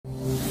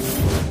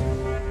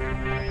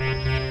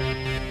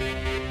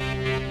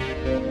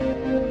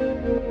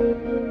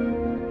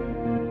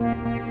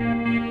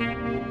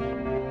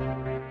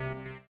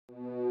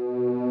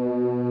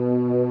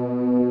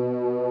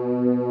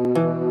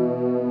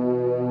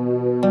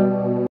So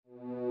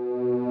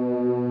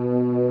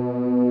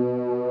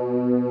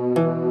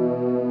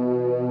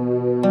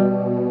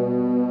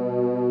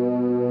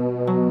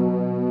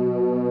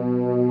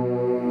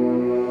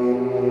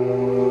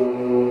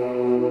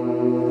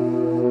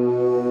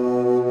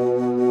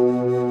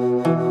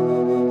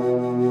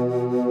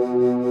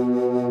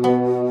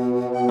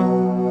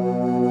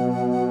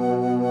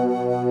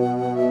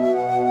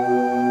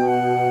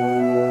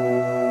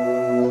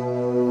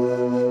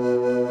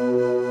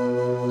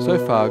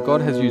far,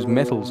 God has used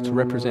metals to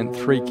represent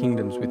three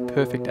kingdoms with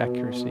perfect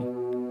accuracy.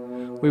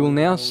 We will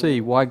now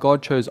see why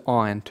God chose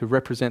iron to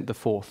represent the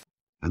fourth.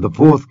 And the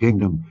fourth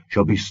kingdom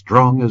shall be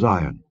strong as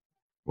iron,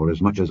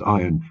 forasmuch as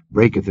iron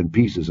breaketh in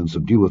pieces and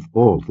subdueth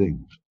all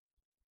things.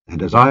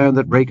 And as iron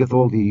that breaketh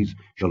all these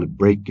shall it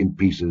break in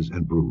pieces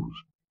and bruise.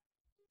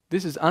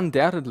 This is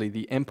undoubtedly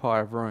the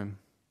Empire of Rome.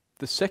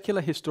 The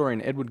secular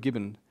historian Edward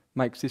Gibbon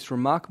makes this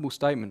remarkable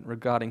statement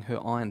regarding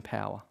her iron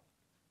power.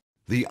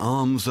 The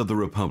arms of the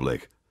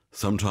Republic,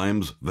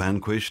 sometimes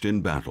vanquished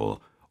in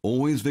battle,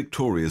 always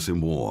victorious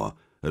in war,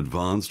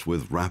 advanced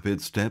with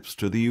rapid steps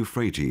to the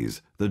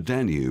Euphrates, the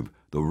Danube,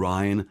 the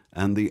Rhine,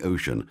 and the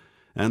ocean,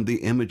 and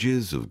the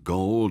images of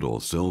gold or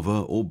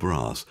silver or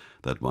brass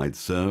that might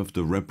serve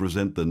to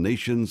represent the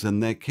nations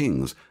and their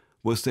kings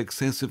were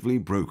successively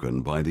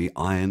broken by the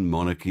iron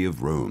monarchy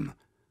of Rome.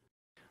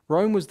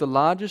 Rome was the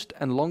largest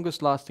and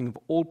longest lasting of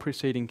all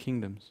preceding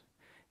kingdoms.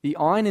 The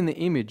iron in the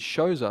image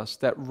shows us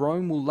that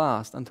Rome will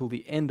last until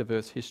the end of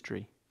Earth's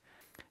history.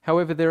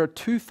 However, there are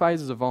two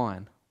phases of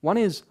iron. One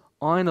is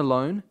iron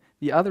alone,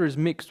 the other is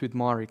mixed with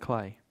miry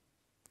clay.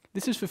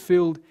 This is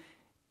fulfilled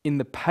in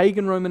the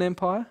pagan Roman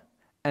Empire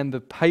and the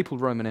papal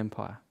Roman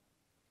Empire.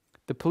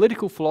 The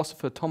political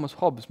philosopher Thomas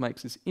Hobbes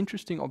makes this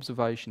interesting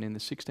observation in the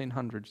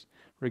 1600s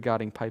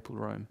regarding papal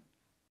Rome.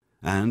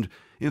 And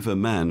if a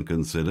man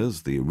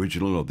considers the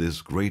original of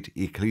this great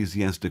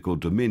ecclesiastical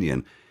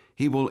dominion,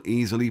 he will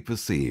easily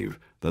perceive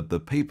that the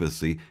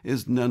papacy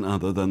is none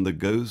other than the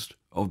ghost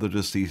of the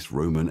deceased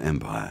Roman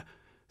Empire,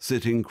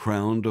 sitting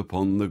crowned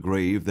upon the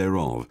grave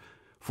thereof,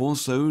 for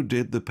so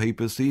did the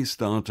papacy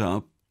start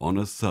up on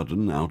a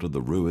sudden out of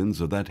the ruins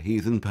of that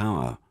heathen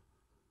power.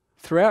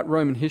 Throughout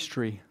Roman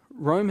history,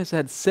 Rome has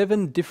had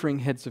 7 differing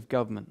heads of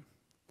government.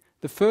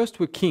 The first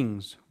were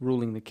kings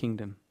ruling the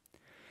kingdom.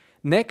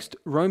 Next,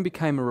 Rome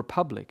became a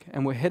republic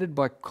and were headed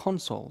by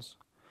consuls,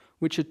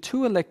 which are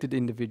 2 elected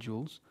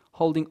individuals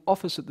holding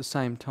office at the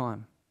same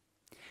time.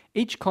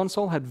 Each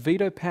consul had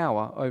veto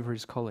power over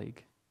his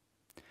colleague.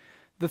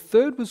 The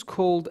third was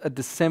called a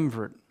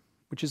decemvirate,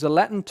 which is a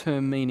Latin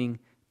term meaning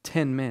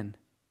 10 men.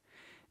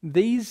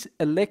 These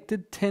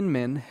elected 10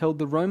 men held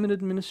the Roman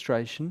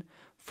administration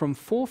from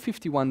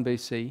 451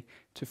 BC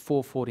to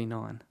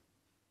 449.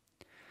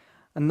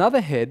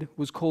 Another head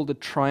was called a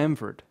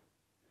triumvirate,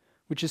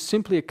 which is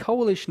simply a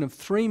coalition of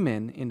 3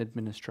 men in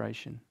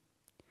administration.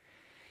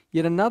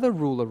 Yet another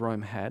ruler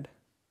Rome had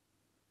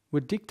were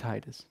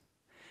dictators.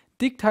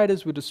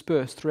 Dictators were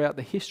dispersed throughout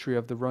the history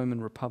of the Roman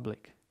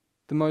Republic.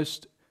 The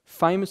most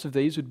famous of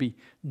these would be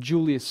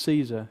Julius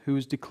Caesar, who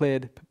was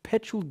declared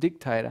perpetual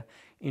dictator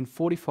in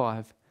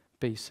 45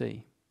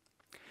 BC.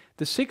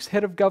 The 6th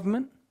head of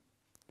government,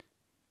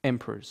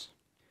 emperors.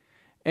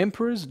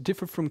 Emperors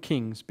differ from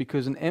kings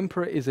because an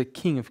emperor is a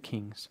king of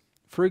kings.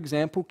 For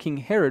example, King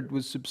Herod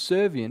was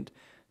subservient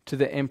to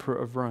the emperor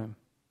of Rome.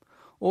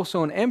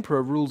 Also, an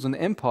emperor rules an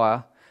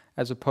empire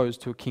as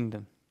opposed to a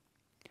kingdom.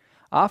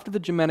 After the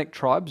Germanic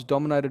tribes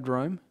dominated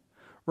Rome,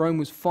 Rome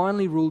was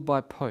finally ruled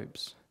by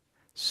popes.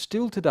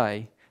 Still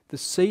today, the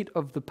seat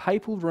of the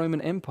papal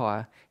Roman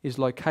Empire is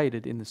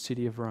located in the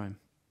city of Rome.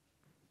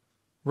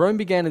 Rome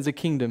began as a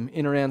kingdom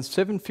in around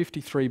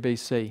 753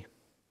 BC.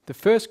 The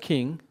first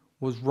king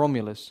was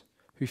Romulus,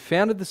 who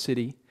founded the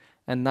city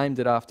and named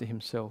it after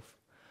himself.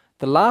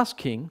 The last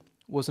king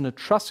was an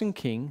Etruscan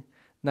king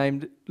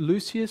named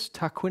Lucius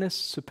Tarquinius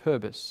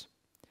Superbus.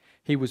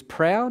 He was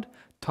proud,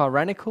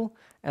 tyrannical,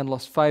 and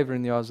lost favour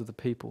in the eyes of the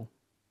people.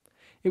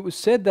 It was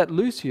said that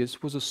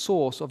Lucius was a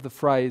source of the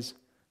phrase,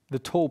 the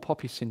tall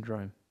poppy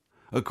syndrome.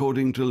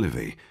 According to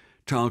Livy,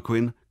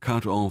 Tarquin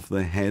cut off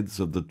the heads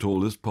of the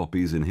tallest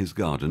poppies in his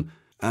garden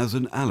as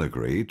an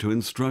allegory to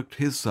instruct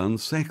his son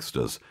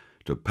Sextus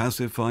to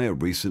pacify a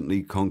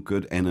recently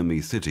conquered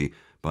enemy city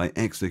by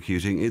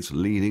executing its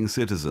leading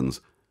citizens.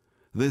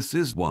 This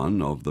is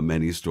one of the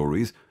many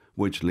stories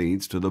which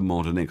leads to the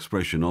modern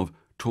expression of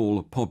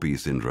tall poppy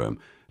syndrome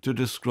to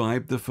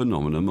describe the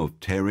phenomenon of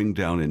tearing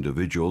down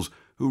individuals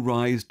who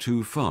rise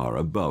too far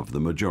above the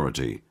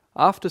majority.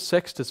 After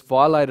Sextus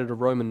violated a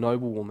Roman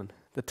noblewoman,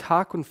 the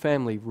Tarquin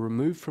family were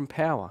removed from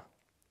power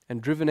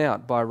and driven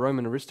out by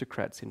Roman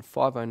aristocrats in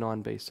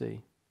 509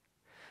 BC.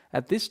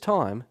 At this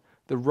time,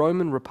 the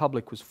Roman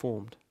Republic was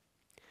formed.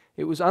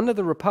 It was under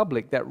the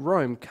Republic that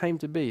Rome came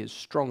to be as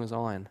strong as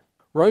iron.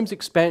 Rome's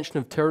expansion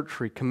of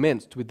territory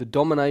commenced with the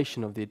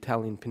domination of the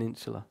Italian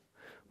peninsula.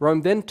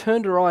 Rome then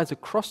turned her eyes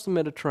across the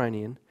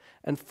Mediterranean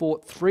and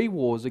fought 3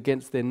 wars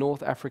against their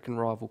North African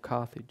rival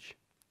Carthage.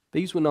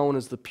 These were known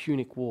as the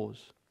Punic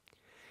Wars.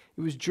 It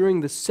It was during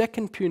the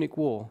Second Punic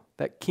War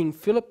that King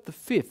Philip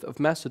V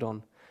of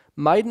Macedon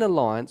made an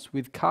alliance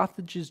with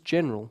Carthage's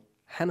general,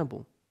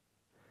 Hannibal.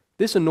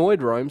 This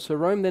annoyed Rome, so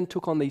Rome then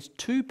took on these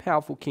two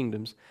powerful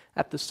kingdoms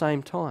at the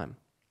same time.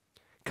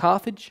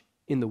 Carthage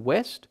in the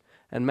west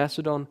and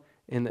Macedon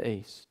in the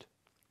east.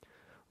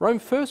 Rome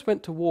first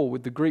went to war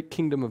with the Greek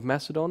kingdom of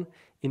Macedon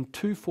in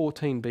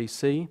 214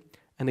 BC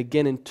and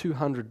again in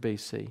 200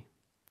 BC.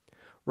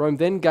 Rome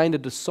then gained a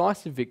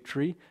decisive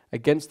victory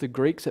against the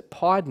Greeks at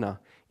Pydna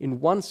in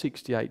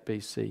 168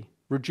 BC,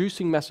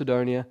 reducing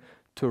Macedonia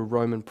to a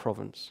Roman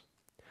province.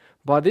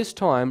 By this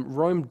time,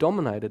 Rome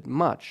dominated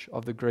much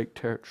of the Greek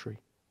territory.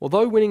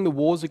 Although winning the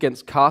wars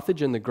against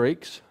Carthage and the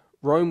Greeks,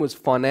 Rome was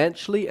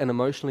financially and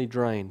emotionally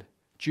drained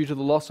due to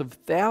the loss of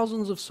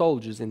thousands of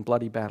soldiers in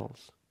bloody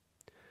battles.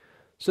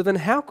 So then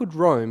how could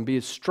Rome be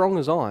as strong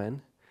as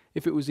iron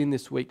if it was in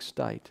this weak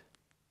state?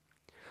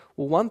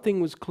 Well, one thing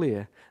was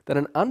clear, that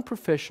an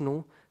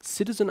unprofessional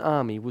citizen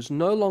army was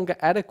no longer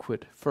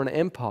adequate for an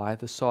empire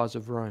the size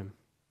of Rome.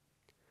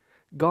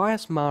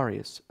 Gaius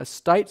Marius, a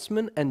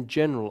statesman and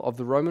general of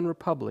the Roman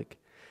Republic,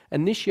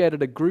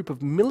 initiated a group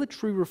of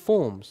military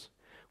reforms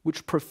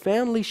which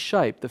profoundly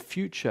shaped the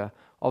future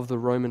of the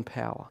Roman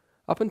power.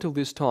 Up until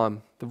this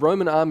time, the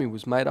Roman army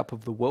was made up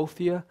of the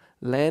wealthier,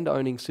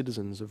 land-owning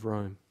citizens of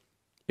Rome.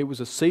 It was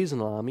a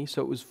seasonal army,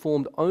 so it was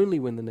formed only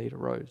when the need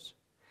arose.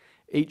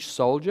 Each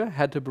soldier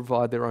had to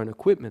provide their own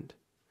equipment.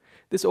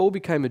 This all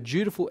became a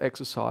dutiful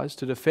exercise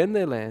to defend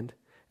their land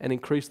and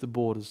increase the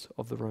borders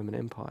of the Roman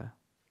Empire.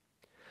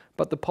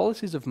 But the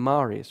policies of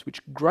Marius,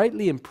 which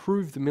greatly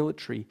improved the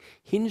military,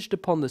 hinged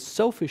upon the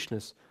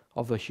selfishness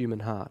of the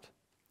human heart.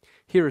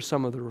 Here are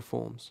some of the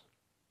reforms.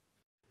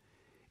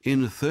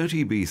 In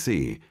 30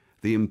 BC,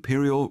 the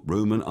Imperial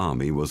Roman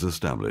army was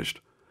established.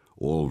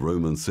 All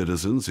Roman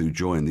citizens who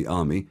joined the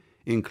army,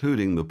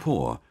 including the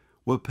poor,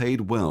 were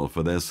paid well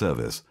for their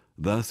service.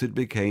 Thus it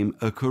became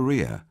a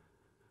career.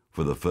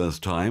 For the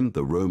first time,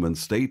 the Roman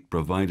state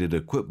provided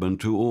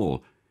equipment to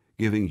all,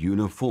 giving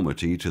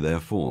uniformity to their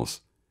force.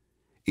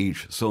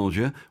 Each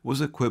soldier was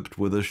equipped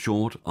with a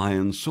short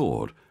iron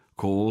sword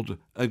called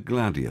a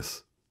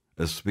gladius,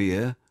 a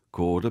spear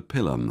called a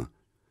pilum,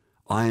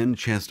 iron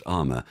chest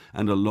armor,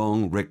 and a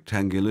long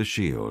rectangular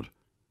shield.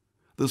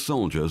 The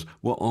soldiers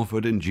were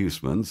offered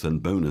inducements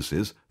and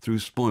bonuses through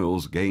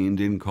spoils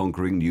gained in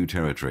conquering new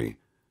territory.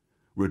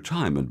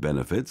 Retirement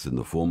benefits in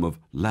the form of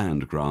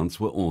land grants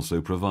were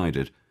also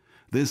provided.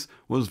 This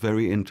was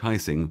very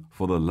enticing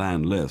for the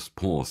landless,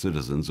 poor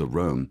citizens of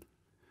Rome.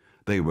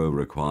 They were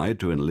required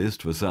to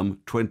enlist for some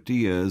 20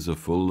 years of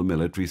full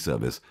military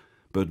service,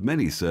 but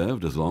many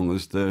served as long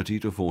as 30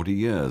 to 40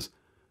 years,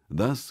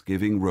 thus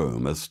giving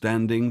Rome a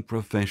standing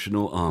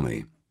professional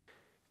army.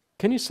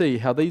 Can you see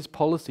how these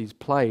policies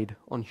played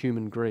on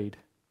human greed?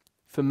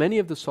 For many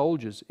of the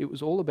soldiers, it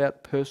was all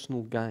about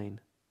personal gain.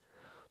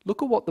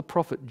 Look at what the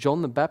prophet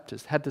John the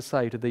Baptist had to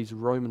say to these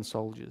Roman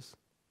soldiers.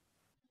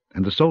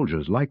 And the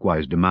soldiers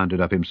likewise demanded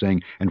of him,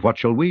 saying, And what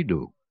shall we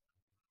do?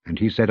 And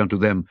he said unto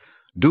them,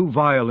 Do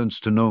violence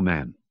to no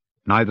man,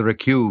 neither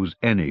accuse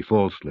any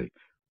falsely,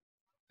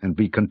 and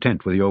be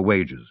content with your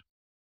wages.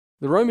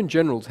 The Roman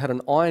generals had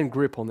an iron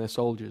grip on their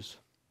soldiers,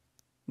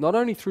 not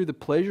only through the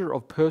pleasure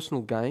of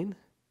personal gain,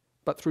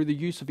 but through the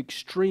use of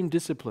extreme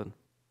discipline.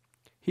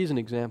 Here's an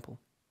example.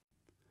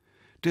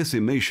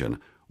 Decimation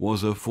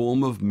was a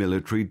form of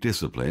military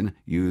discipline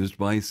used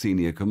by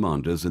senior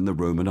commanders in the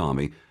Roman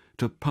army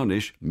to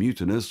punish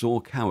mutinous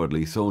or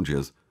cowardly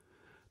soldiers.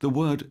 The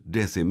word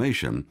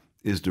decimation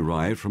is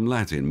derived from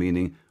Latin,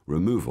 meaning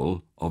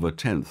removal of a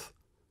tenth.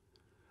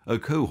 A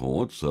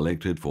cohort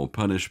selected for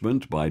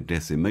punishment by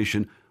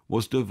decimation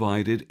was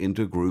divided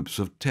into groups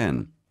of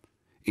 10.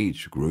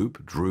 Each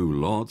group drew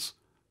lots,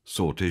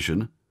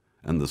 sortition,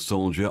 and the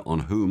soldier on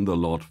whom the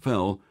lot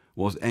fell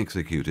was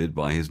executed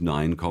by his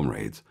 9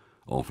 comrades,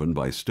 often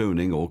by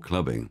stoning or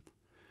clubbing.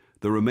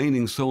 The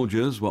remaining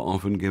soldiers were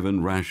often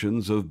given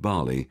rations of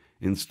barley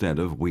instead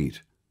of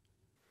wheat.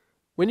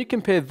 When you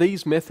compare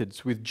these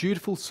methods with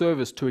dutiful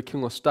service to a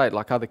king or state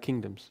like other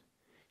kingdoms,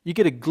 you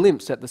get a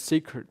glimpse at the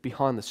secret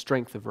behind the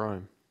strength of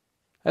Rome.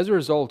 As a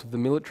result of the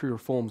military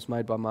reforms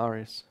made by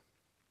Marius,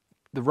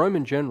 the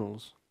Roman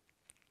generals,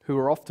 who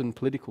were often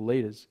political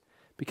leaders,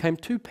 became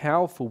too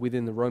powerful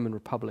within the Roman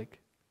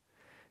Republic.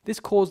 This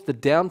caused the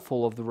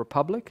downfall of the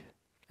Republic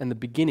and the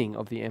beginning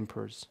of the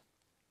emperors.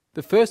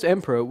 The first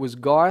emperor was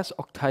Gaius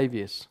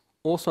Octavius,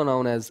 also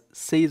known as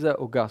Caesar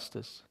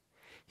Augustus.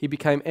 He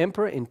became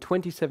emperor in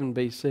 27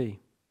 BC.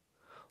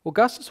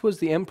 Augustus was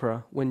the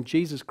emperor when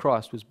Jesus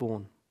Christ was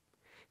born.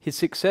 His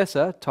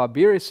successor,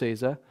 Tiberius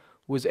Caesar,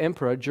 was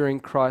emperor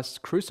during Christ's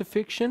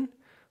crucifixion,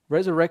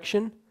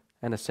 resurrection,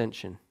 and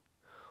ascension.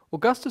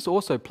 Augustus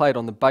also played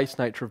on the base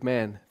nature of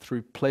man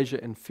through pleasure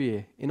and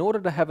fear in order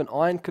to have an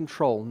iron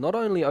control not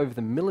only over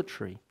the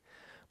military,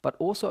 but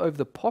also over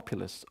the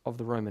populace of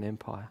the Roman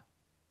Empire.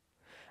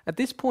 At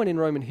this point in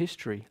Roman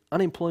history,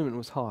 unemployment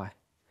was high.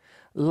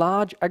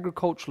 Large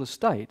agricultural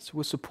estates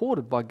were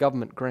supported by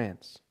government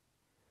grants,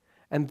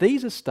 and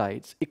these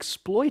estates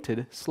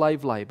exploited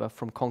slave labour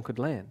from conquered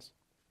lands.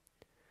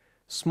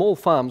 Small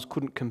farms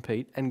couldn't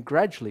compete and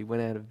gradually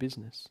went out of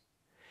business.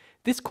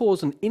 This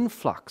caused an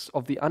influx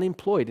of the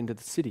unemployed into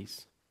the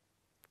cities.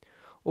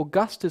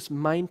 Augustus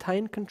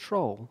maintained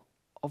control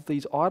of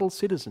these idle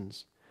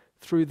citizens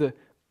through the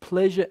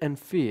pleasure and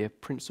fear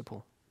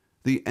principle.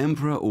 The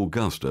Emperor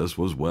Augustus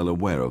was well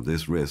aware of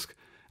this risk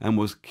and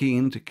was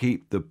keen to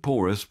keep the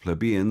poorest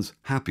plebeians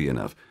happy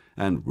enough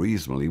and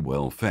reasonably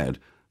well fed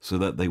so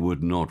that they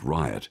would not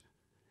riot.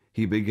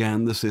 He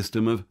began the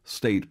system of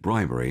state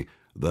bribery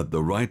that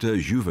the writer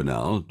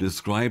Juvenal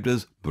described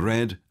as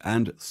bread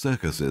and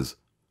circuses.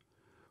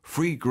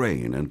 Free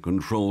grain and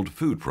controlled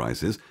food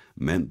prices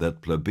meant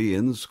that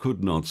plebeians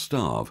could not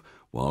starve,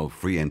 while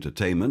free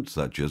entertainment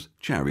such as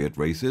chariot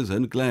races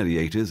and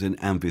gladiators in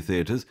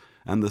amphitheatres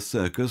and the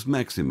Circus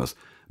Maximus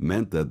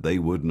meant that they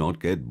would not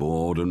get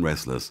bored and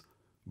restless.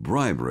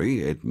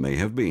 Bribery it may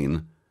have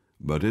been,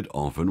 but it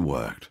often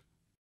worked.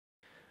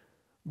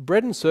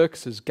 Bread and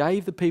circuses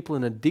gave the people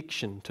an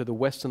addiction to the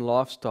Western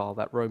lifestyle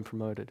that Rome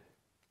promoted.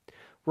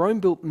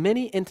 Rome built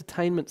many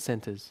entertainment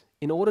centres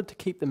in order to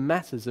keep the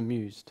masses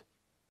amused.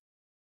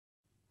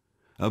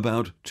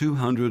 About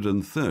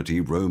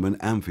 230 Roman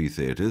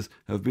amphitheatres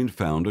have been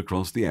found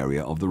across the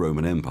area of the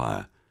Roman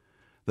Empire.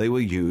 They were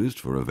used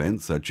for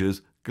events such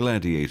as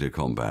gladiator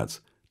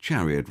combats,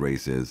 chariot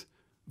races,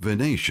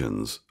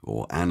 venations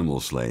or animal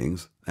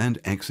slayings, and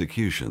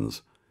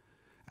executions.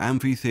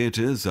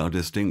 Amphitheatres are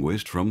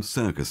distinguished from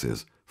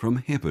circuses, from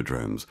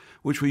hippodromes,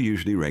 which were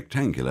usually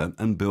rectangular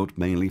and built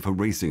mainly for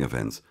racing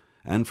events,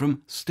 and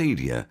from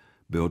stadia,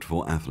 built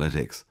for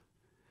athletics.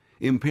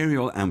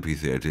 Imperial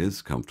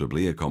amphitheatres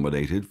comfortably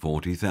accommodated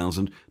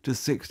 40,000 to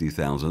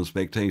 60,000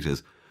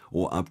 spectators,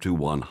 or up to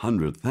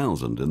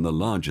 100,000 in the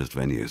largest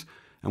venues,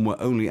 and were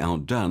only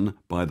outdone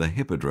by the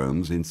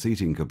hippodromes in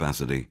seating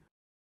capacity.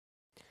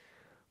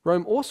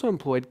 Rome also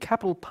employed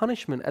capital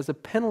punishment as a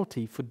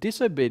penalty for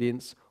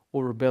disobedience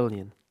or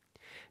rebellion.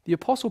 The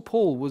Apostle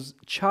Paul was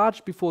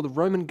charged before the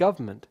Roman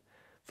government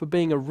for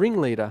being a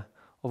ringleader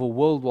of a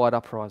worldwide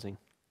uprising.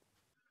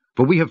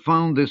 For we have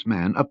found this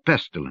man a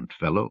pestilent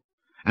fellow,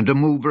 and a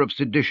mover of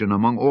sedition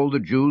among all the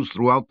Jews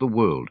throughout the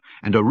world,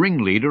 and a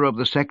ringleader of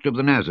the sect of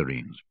the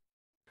Nazarenes.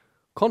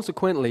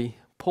 Consequently,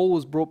 Paul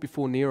was brought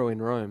before Nero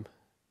in Rome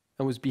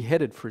and was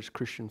beheaded for his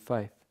Christian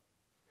faith.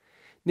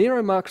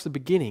 Nero marks the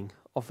beginning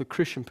of the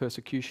Christian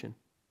persecution.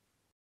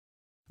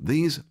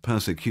 These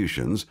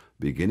persecutions,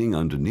 beginning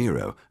under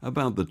Nero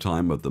about the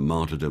time of the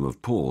martyrdom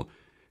of Paul,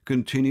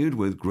 continued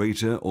with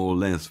greater or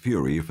less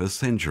fury for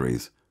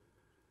centuries.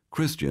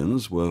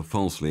 Christians were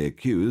falsely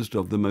accused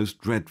of the most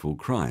dreadful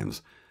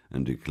crimes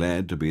and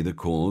declared to be the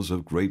cause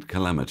of great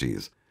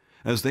calamities.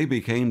 As they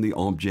became the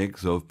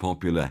objects of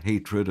popular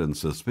hatred and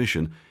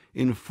suspicion,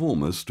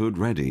 informers stood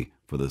ready,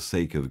 for the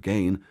sake of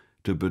gain,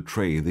 to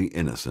betray the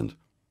innocent.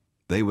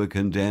 They were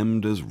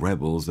condemned as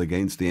rebels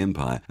against the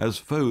empire, as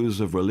foes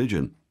of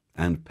religion,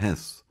 and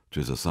pests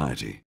to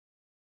society.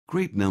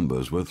 Great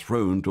numbers were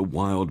thrown to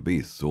wild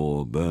beasts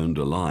or burned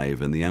alive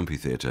in the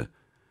amphitheatre.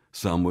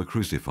 Some were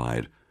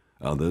crucified,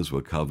 others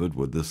were covered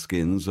with the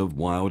skins of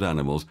wild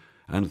animals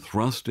and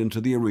thrust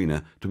into the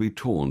arena to be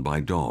torn by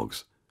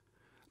dogs.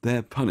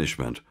 Their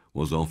punishment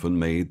was often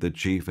made the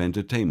chief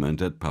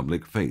entertainment at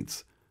public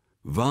fetes.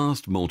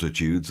 Vast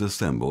multitudes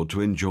assembled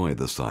to enjoy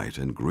the sight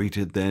and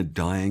greeted their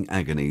dying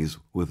agonies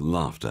with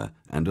laughter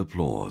and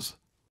applause.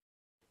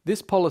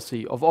 This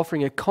policy of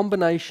offering a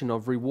combination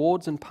of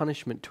rewards and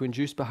punishment to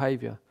induce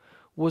behaviour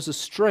was a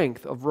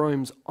strength of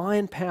Rome's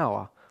iron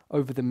power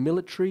over the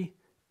military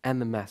and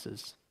the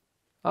masses.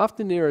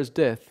 After Nero's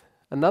death,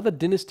 another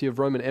dynasty of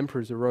Roman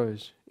emperors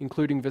arose,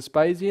 including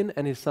Vespasian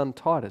and his son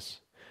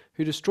Titus,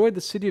 who destroyed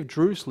the city of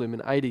Jerusalem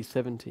in AD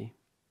 70.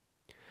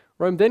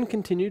 Rome then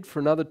continued for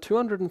another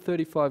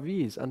 235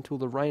 years until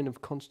the reign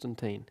of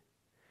Constantine,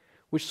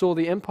 which saw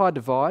the empire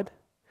divide,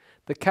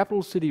 the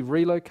capital city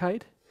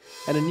relocate,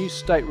 and a new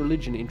state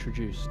religion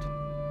introduced.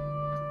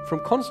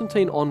 From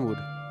Constantine onward,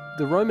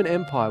 the Roman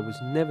Empire was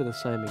never the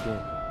same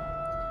again.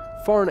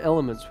 Foreign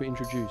elements were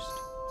introduced,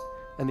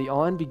 and the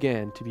iron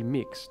began to be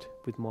mixed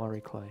with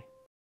miry clay.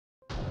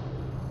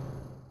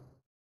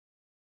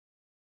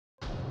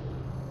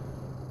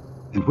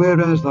 And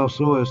whereas thou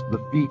sawest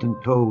the feet and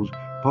toes,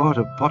 part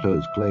of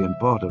potter's clay and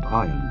part of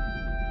iron,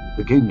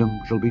 the kingdom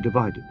shall be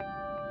divided.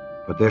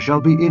 But there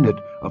shall be in it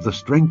of the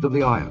strength of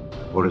the iron,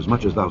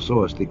 forasmuch as thou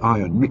sawest the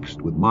iron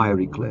mixed with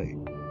miry clay.